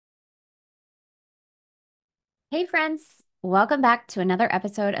Hey, friends. Welcome back to another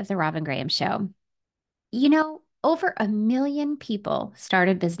episode of The Robin Graham Show. Over 1 million people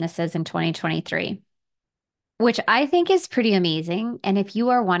started businesses in 2023, which I think is pretty amazing. And if you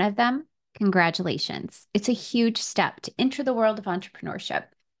are one of them, congratulations. It's a huge step to enter the world of entrepreneurship.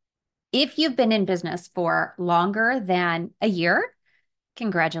 If you've been in business for longer than a year,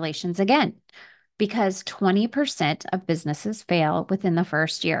 congratulations again, because 20% of businesses fail within the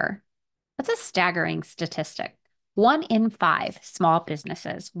first year. That's a staggering statistic. 1 in 5 small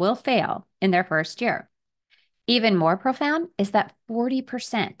businesses will fail in their first year. Even more profound is that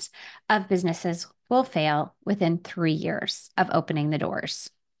 40% of businesses will fail within 3 years of opening the doors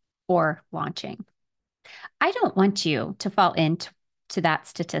or launching. I don't want you to fall into that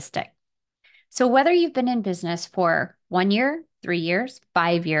statistic. So, whether you've been in business for 1 year, 3 years,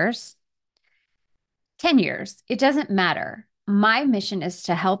 5 years, 10 years, it doesn't matter. My mission is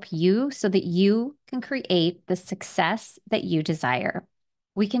to help you so that you can create the success that you desire.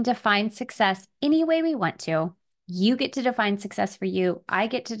 We can define success any way we want to. You get to define success for you. I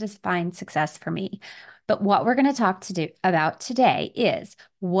get to define success for me. But what we're going to talk about today is,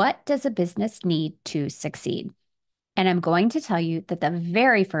 what does a business need to succeed? And I'm going to tell you that the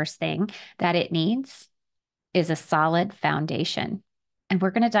very first thing that it needs is a solid foundation. And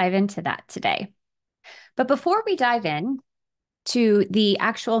we're going to dive into that today. But before we dive in to the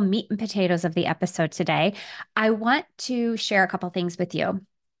actual meat and potatoes of the episode today, I want to share a couple things with you.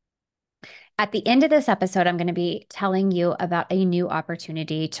 At the end of this episode, I'm going to be telling you about a new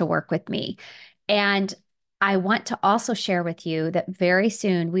opportunity to work with me. And I want to also share with you that very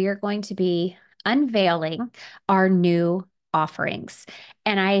soon we are going to be unveiling our new offerings.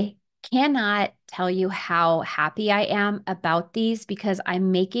 And I cannot tell you how happy I am about these because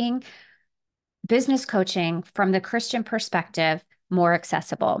I'm making business coaching from the Christian perspective more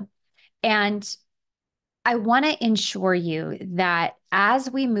accessible. And I want to ensure you that as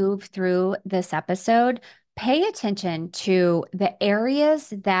we move through this episode, pay attention to the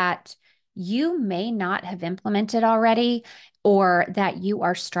areas that you may not have implemented already, or that you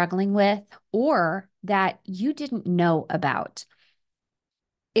are struggling with, or that you didn't know about.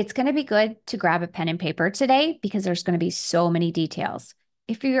 It's going to be good to grab a pen and paper today because there's going to be so many details.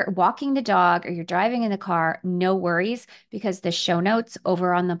 If you're walking the dog or you're driving in the car, no worries, because the show notes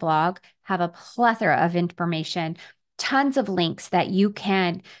over on the blog have a plethora of information, tons of links that you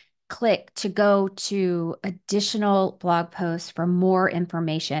can click to go to additional blog posts for more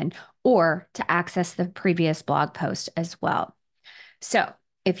information or to access the previous blog post as well. So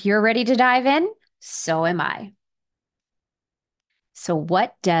if you're ready to dive in, so am I. So,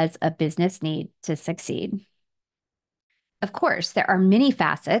 what does a business need to succeed? Of course, there are many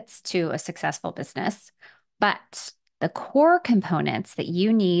facets to a successful business, but the core components that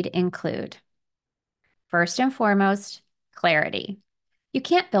you need include, first and foremost, clarity. You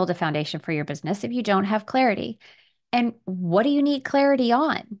can't build a foundation for your business if you don't have clarity. And what do you need clarity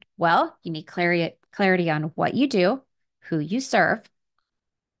on? Well, you need clarity on what you do, who you serve,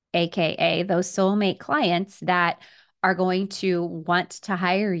 AKA those soulmate clients that are going to want to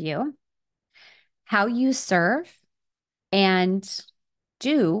hire you, how you serve and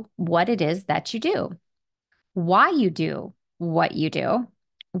do what it is that you do, why you do what you do,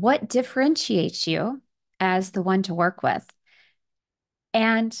 what differentiates you as the one to work with.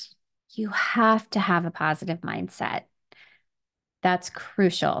 And you have to have a positive mindset. That's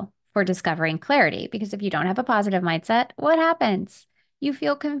crucial for discovering clarity, because if you don't have a positive mindset, what happens? You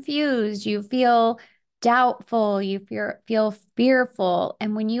feel confused, you feel doubtful, you feel fearful.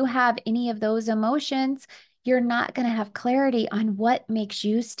 And when you have any of those emotions, you're not going to have clarity on what makes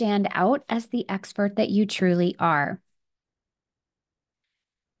you stand out as the expert that you truly are.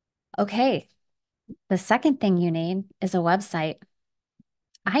 Okay, the second thing you need is a website.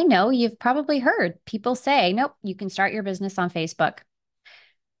 I know you've probably heard people say, nope, you can start your business on Facebook.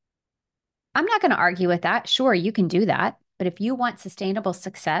 I'm not going to argue with that. Sure, you can do that. But if you want sustainable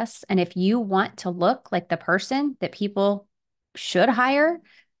success and if you want to look like the person that people should hire,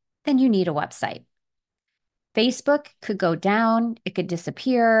 then you need a website. Facebook could go down, it could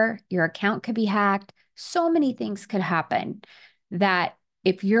disappear, your account could be hacked. So many things could happen that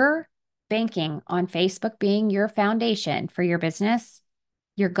if you're banking on Facebook being your foundation for your business,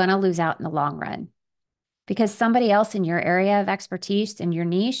 you're going to lose out in the long run, because somebody else in your area of expertise in your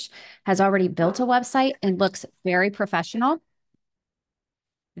niche has already built a website and looks very professional.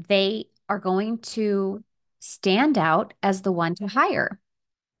 They are going to stand out as the one to hire.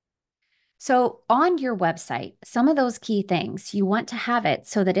 So, on your website, some of those key things, you want to have it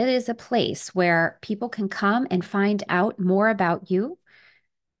so that it is a place where people can come and find out more about you.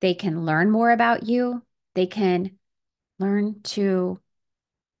 They can learn more about you. They can learn to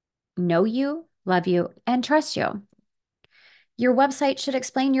know you, love you, and trust you. Your website should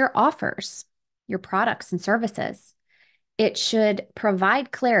explain your offers, your products and services. It should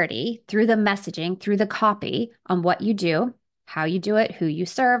provide clarity through the messaging, through the copy on what you do, how you do it, who you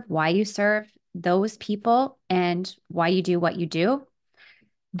serve, why you serve those people, and why you do what you do.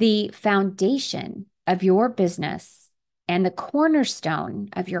 The foundation of your business and the cornerstone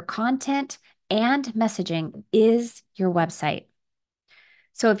of your content and messaging is your website.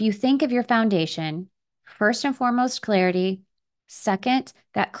 So if you think of your foundation, first and foremost, clarity. Second,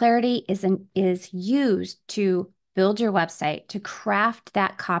 that clarity is used to build your website, to craft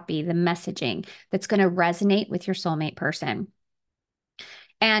that copy, the messaging that's going to resonate with your soulmate person.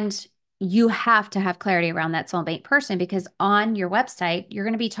 And you have to have clarity around that soulmate person because on your website, you're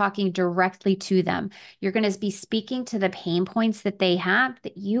going to be talking directly to them. You're going to be speaking to the pain points that they have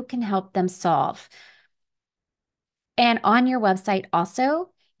that you can help them solve. And on your website also,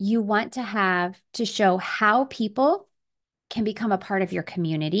 you want to have to show how people can become a part of your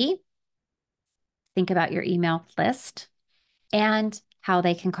community. Think about your email list and how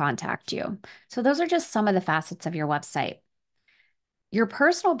they can contact you. So those are just some of the facets of your website. Your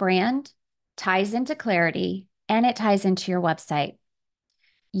personal brand ties into clarity and it ties into your website.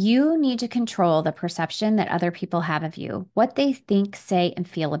 You need to control the perception that other people have of you, what they think, say, and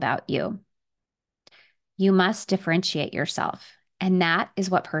feel about you. You must differentiate yourself. And that is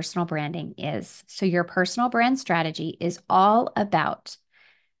what personal branding is. So, your personal brand strategy is all about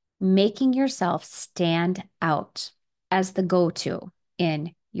making yourself stand out as the go to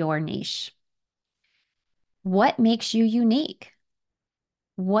in your niche. What makes you unique?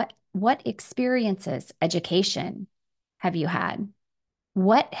 What experiences, education have you had?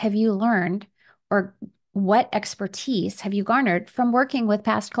 What have you learned or what expertise have you garnered from working with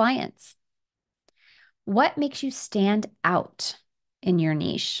past clients? What makes you stand out in your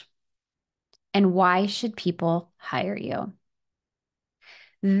niche? And why should people hire you?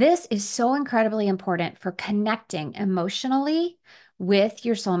 This is so incredibly important for connecting emotionally with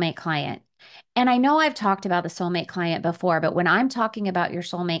your soulmate client. And I know I've talked about the soulmate client before, but when I'm talking about your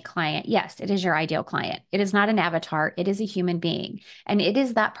soulmate client, yes, it is your ideal client. It is not an avatar, it is a human being. And it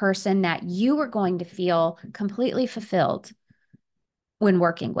is that person that you are going to feel completely fulfilled when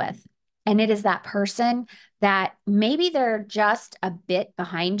working with. And it is that person that maybe they're just a bit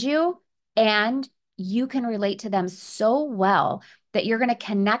behind you and you can relate to them so well that you're going to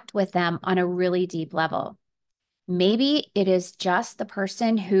connect with them on a really deep level. Maybe it is just the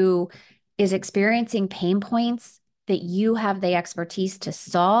person who is experiencing pain points that you have the expertise to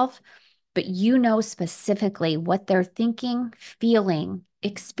solve, but you know specifically what they're thinking, feeling,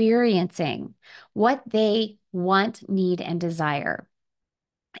 experiencing, what they want, need, and desire.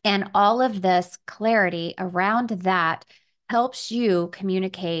 And all of this clarity around that helps you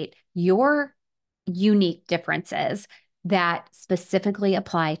communicate your unique differences that specifically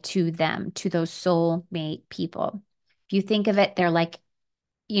apply to them, to those soulmate people. If you think of it, they're like,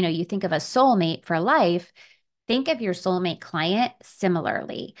 you think of a soulmate for life, think of your soulmate client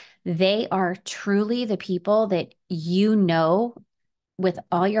similarly. They are truly the people that you know with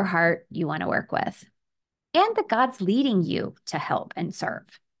all your heart you want to work with and that God's leading you to help and serve.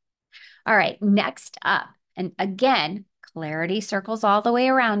 All right, next up, and again, clarity circles all the way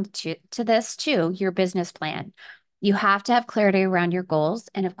around to this too, your business plan. You have to have clarity around your goals.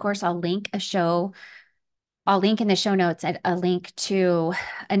 And of course, I'll link in the show notes a link to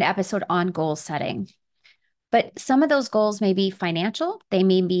an episode on goal setting. But some of those goals may be financial. They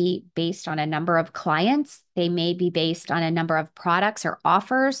may be based on a number of clients. They may be based on a number of products or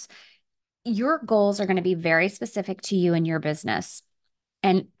offers. Your goals are going to be very specific to you and your business.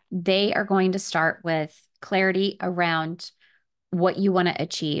 And they are going to start with clarity around what you want to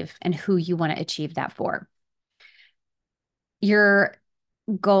achieve and who you want to achieve that for. Your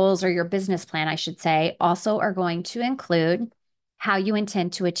goals or your business plan, I should say, also are going to include how you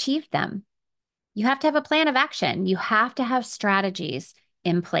intend to achieve them. You have to have a plan of action. You have to have strategies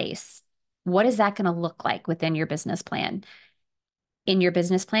in place. What is that going to look like within your business plan? In your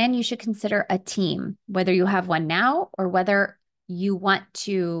business plan, you should consider a team, whether you have one now or whether you want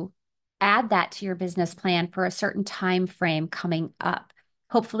to add that to your business plan for a certain time frame coming up,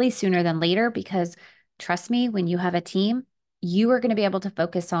 hopefully sooner than later, because trust me, when you have a team, you are going to be able to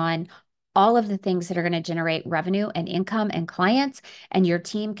focus on all of the things that are going to generate revenue and income and clients, and your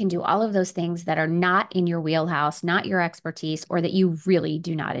team can do all of those things that are not in your wheelhouse, not your expertise, or that you really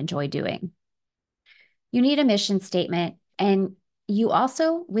do not enjoy doing. You need a mission statement, and you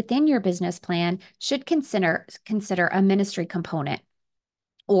also, within your business plan, should consider a ministry component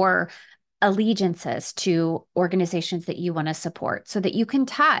or allegiances to organizations that you want to support so that you can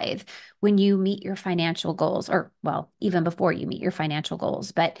tithe when you meet your financial goals, or, well, even before you meet your financial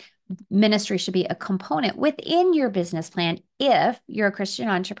goals. But ministry should be a component within your business plan if you're a Christian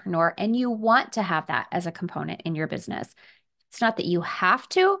entrepreneur and you want to have that as a component in your business. It's not that you have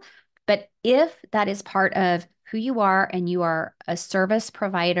to, but if that is part of who you are and you are a service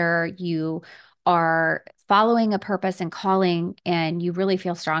provider, you are following a purpose and calling, and you really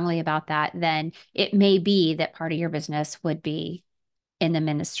feel strongly about that, then it may be that part of your business would be in the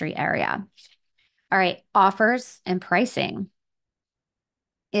ministry area. All right, offers and pricing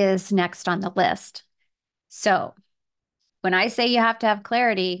is next on the list. So when I say you have to have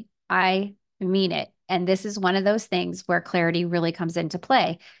clarity, I mean it. And this is one of those things where clarity really comes into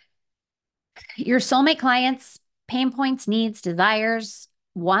play. Your soulmate clients' pain points, needs, desires,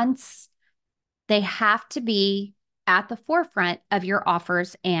 wants, they have to be at the forefront of your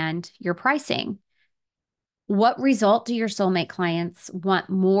offers and your pricing. What result do your soulmate clients want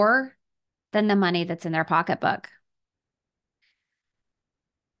more than the money that's in their pocketbook?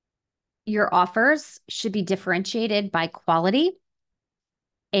 Your offers should be differentiated by quality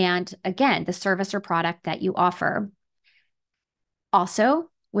and, again, the service or product that you offer. Also,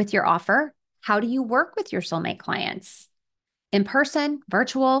 with your offer, how do you work with your soulmate clients? In person,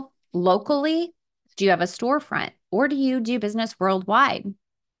 virtual, locally? Do you have a storefront, or do you do business worldwide?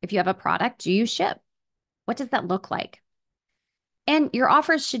 If you have a product, do you ship? What does that look like? And your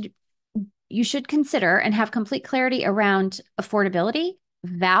offers you should consider and have complete clarity around affordability,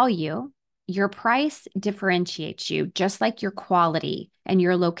 value. Your price differentiates you, just like your quality and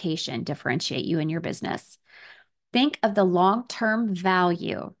your location differentiate you in your business. Think of the long-term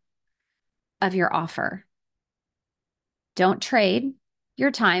value of your offer. Don't trade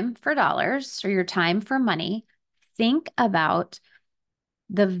your time for dollars or your time for money. Think about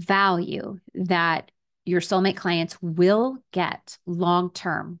the value that your soulmate clients will get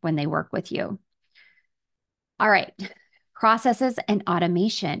long-term when they work with you. All right, processes and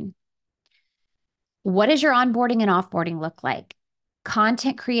automation. What does your onboarding and offboarding look like?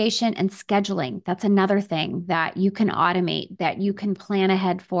 Content creation and scheduling. That's another thing that you can automate, that you can plan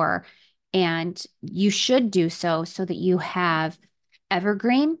ahead for. And you should do so that you have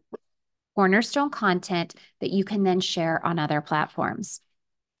evergreen cornerstone content that you can then share on other platforms.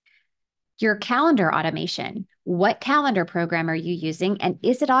 Your calendar automation. What calendar program are you using, and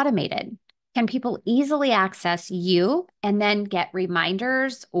is it automated? Can people easily access you and then get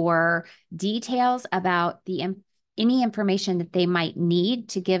reminders or details about any information that they might need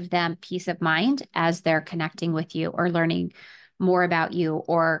to give them peace of mind as they're connecting with you or learning more about you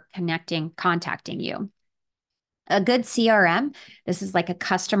or contacting you? A good CRM, this is like a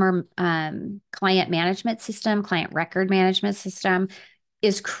customer client management system, client record management system,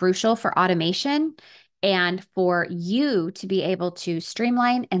 is crucial for automation and for you to be able to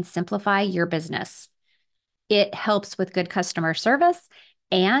streamline and simplify your business. It helps with good customer service,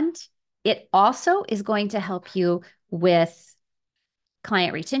 and it also is going to help you with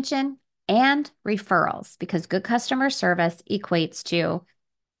client retention and referrals, because good customer service equates to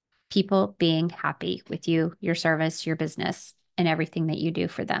people being happy with you, your service, your business, and everything that you do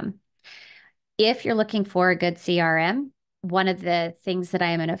for them. If you're looking for a good CRM, one of the things that I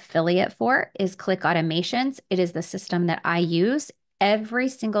am an affiliate for is Click Automations. It is the system that I use. Every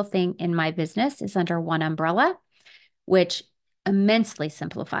single thing in my business is under one umbrella, which immensely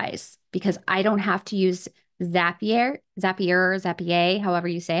simplifies, because I don't have to use Zapier, however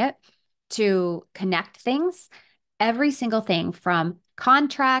you say it, to connect things. Every single thing from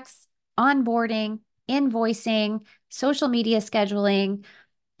contracts, onboarding, invoicing, social media scheduling,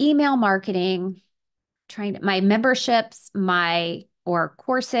 email marketing, my memberships, or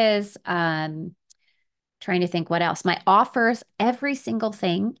courses, trying to think what else, my offers, every single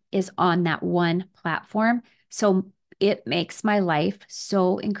thing is on that one platform. So it makes my life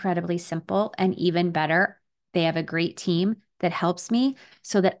so incredibly simple and even better. They have a great team that helps me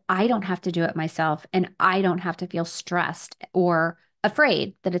so that I don't have to do it myself, and I don't have to feel stressed or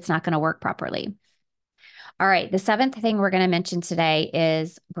afraid that it's not going to work properly. All right, the seventh thing we're going to mention today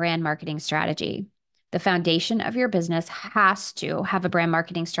is brand marketing strategy. The foundation of your business has to have a brand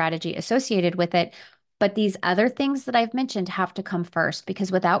marketing strategy associated with it, but these other things that I've mentioned have to come first,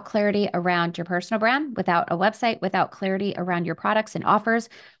 because without clarity around your personal brand, without a website, without clarity around your products and offers,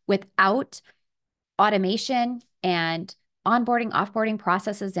 without automation and onboarding, offboarding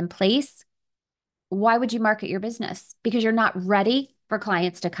processes in place, why would you market your business? Because you're not ready for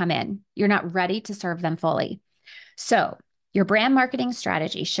clients to come in. You're not ready to serve them fully. So your brand marketing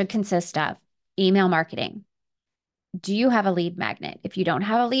strategy should consist of email marketing, Do you have a lead magnet? If you don't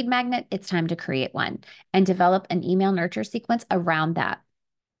have a lead magnet, it's time to create one and develop an email nurture sequence around that.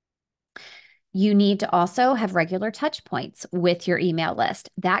 You need to also have regular touch points with your email list.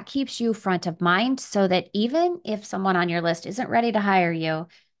 That keeps you front of mind so that even if someone on your list isn't ready to hire you,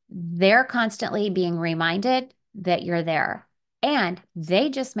 they're constantly being reminded that you're there. And they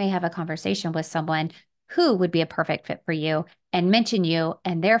just may have a conversation with someone who would be a perfect fit for you and mention you,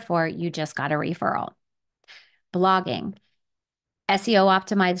 and therefore you just got a referral. Blogging, SEO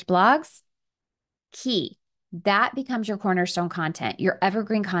optimized blogs, key. That becomes your cornerstone content, your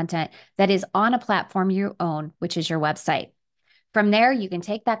evergreen content that is on a platform you own, which is your website. From there, you can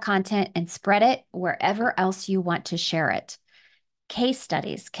take that content and spread it wherever else you want to share it. Case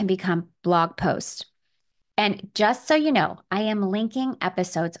studies can become blog posts. And just so you know, I am linking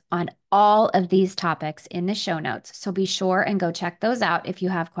episodes on all of these topics in the show notes. So be sure and go check those out if you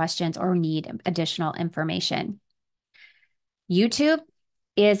have questions or need additional information. YouTube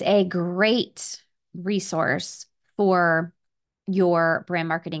is a great resource for your brand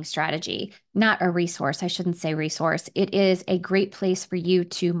marketing strategy. Not a resource, I shouldn't say resource. It is a great place for you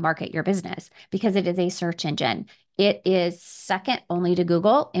to market your business because it is a search engine. It is second only to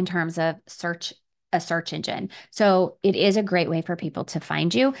Google in terms of a search engine. So it is a great way for people to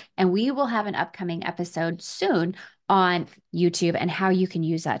find you. And we will have an upcoming episode soon on YouTube and how you can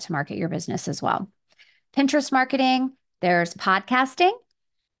use that to market your business as well. Pinterest marketing, there's podcasting,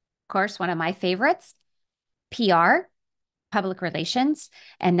 of course, one of my favorites, PR, public relations,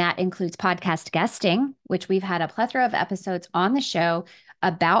 and that includes podcast guesting, which we've had a plethora of episodes on the show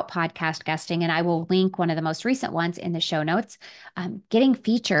about podcast guesting, and I will link one of the most recent ones in the show notes. Getting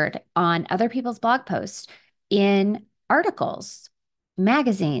featured on other people's blog posts in articles,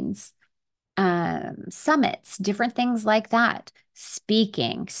 magazines, summits, different things like that.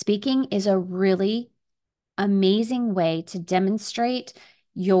 Speaking is a really amazing way to demonstrate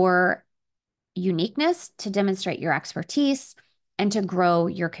your uniqueness, to demonstrate your expertise, and to grow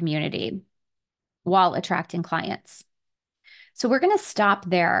your community while attracting clients. So we're going to stop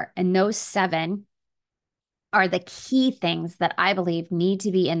there. And those 7 are the key things that I believe need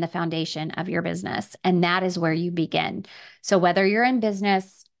to be in the foundation of your business. And that is where you begin. So whether you're in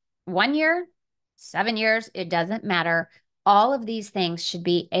business 1 year, 7 years, it doesn't matter. All of these things should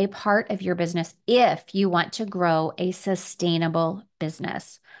be a part of your business if you want to grow a sustainable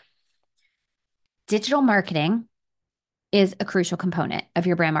business. Digital marketing is a crucial component of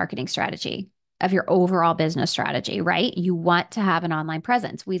your brand marketing strategy, of your overall business strategy, right? You want to have an online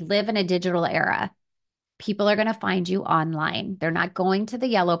presence. We live in a digital era. People are going to find you online. They're not going to the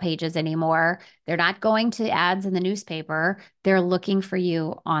yellow pages anymore. They're not going to ads in the newspaper. They're looking for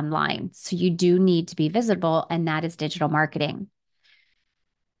you online. So you do need to be visible, and that is digital marketing.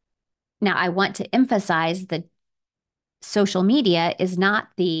 Now, I want to emphasize that social media is not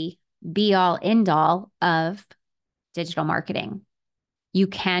the be all end all of digital marketing. You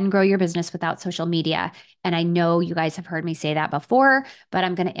can grow your business without social media. And I know you guys have heard me say that before, but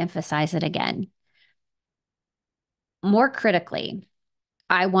I'm going to emphasize it again. More critically,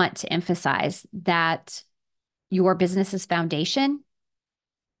 I want to emphasize that your business's foundation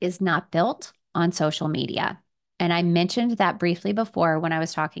is not built on social media. And I mentioned that briefly before when I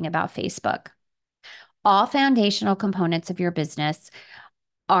was talking about Facebook. All foundational components of your business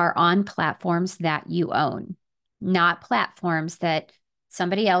are on platforms that you own, not platforms that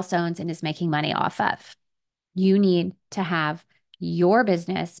somebody else owns and is making money off of. You need to have your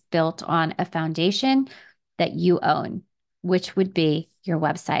business built on a foundation that you own, which would be your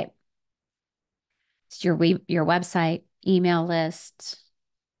website. It's your website, email list,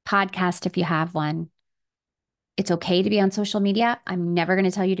 podcast if you have one. It's okay to be on social media. I'm never going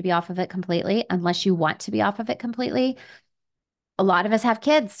to tell you to be off of it completely unless you want to be off of it completely. A lot of us have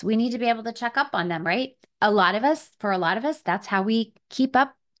kids. We need to be able to check up on them, right? For a lot of us, that's how we keep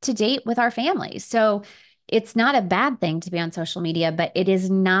up to date with our families. So it's not a bad thing to be on social media, but it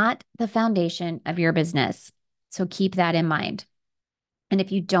is not the foundation of your business. So keep that in mind. And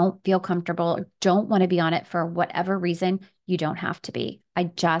if you don't feel comfortable or don't want to be on it for whatever reason, you don't have to be. I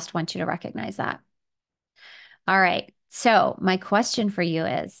just want you to recognize that. All right. So my question for you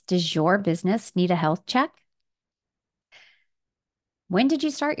is, does your business need a health check? When did you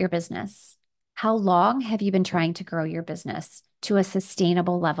start your business? How long have you been trying to grow your business to a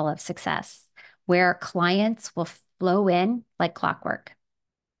sustainable level of success where clients will flow in like clockwork?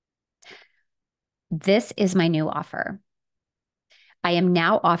 This is my new offer. I am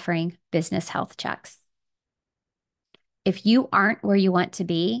now offering business health checks. If you aren't where you want to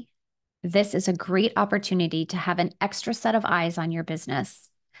be, this is a great opportunity to have an extra set of eyes on your business.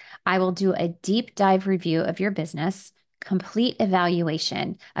 I will do a deep dive review of your business, complete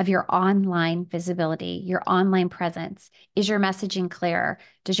evaluation of your online visibility, your online presence. Is your messaging clear?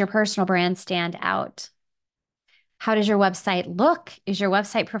 Does your personal brand stand out? How does your website look? Is your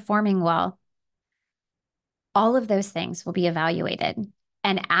website performing well? All of those things will be evaluated.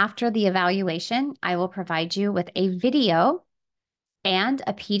 And after the evaluation, I will provide you with a video and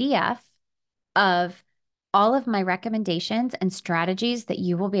a PDF of all of my recommendations and strategies that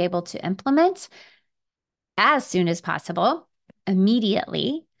you will be able to implement as soon as possible,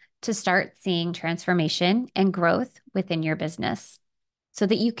 immediately, to start seeing transformation and growth within your business so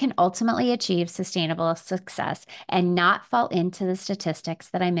that you can ultimately achieve sustainable success and not fall into the statistics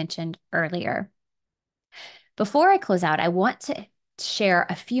that I mentioned earlier. Before I close out, I want to share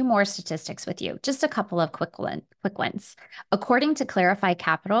a few more statistics with you, just a couple of quick ones. According to Clarify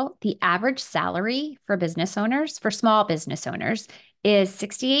Capital, the average salary for business owners, for small business owners, is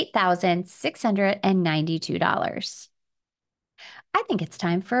 $68,692. I think it's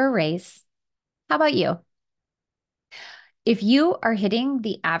time for a raise. How about you? If you are hitting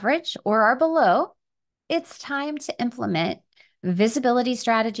the average or are below, it's time to implement visibility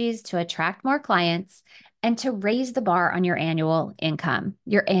strategies to attract more clients and to raise the bar on your annual income,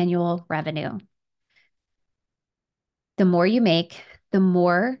 your annual revenue. The more you make, the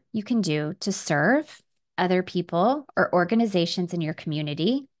more you can do to serve other people or organizations in your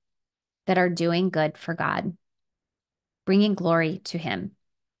community that are doing good for God, bringing glory to Him.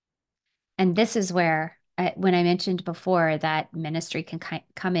 And this is where, when I mentioned before that ministry can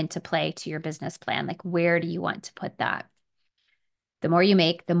come into play to your business plan, like where do you want to put that? The more you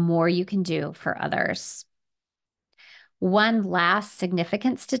make, the more you can do for others. One last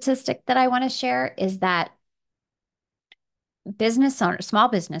significant statistic that I want to share is that small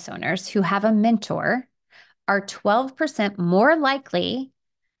business owners who have a mentor are 12% more likely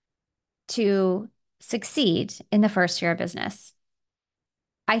to succeed in the first year of business.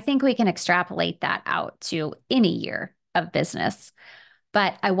 I think we can extrapolate that out to any year of business,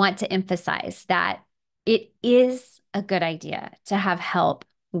 but I want to emphasize that it is a good idea to have help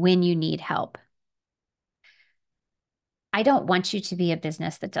when you need help. I don't want you to be a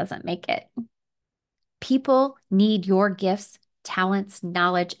business that doesn't make it. People need your gifts, talents,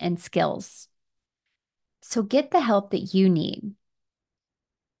 knowledge, and skills. So get the help that you need,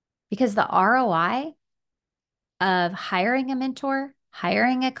 because the ROI of hiring a mentor,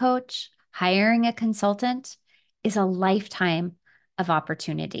 hiring a coach, hiring a consultant is a lifetime of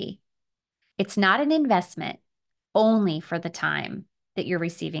opportunity. It's not an investment only for the time that you're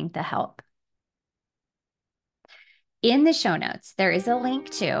receiving the help. In the show notes, there is a link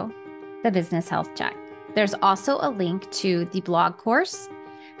to the Business Health Check. There's also a link to the blog course,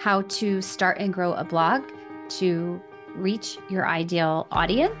 How to Start and Grow a Blog to Reach Your Ideal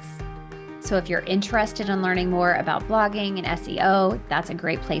Audience. So if you're interested in learning more about blogging and SEO, that's a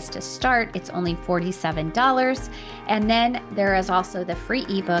great place to start. It's only $47. And then there is also the free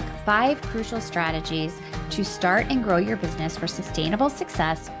ebook, 5 Crucial Strategies to Start and Grow Your Business for Sustainable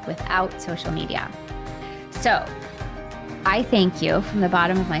Success Without Social Media. So I thank you from the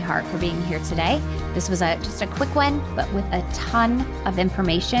bottom of my heart for being here today. This was just a quick one, but with a ton of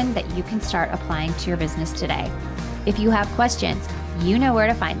information that you can start applying to your business today. If you have questions, you know where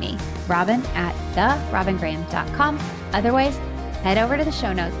to find me, robin@therobingraham.com. Otherwise, head over to the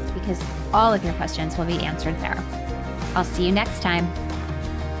show notes because all of your questions will be answered there. I'll see you next time.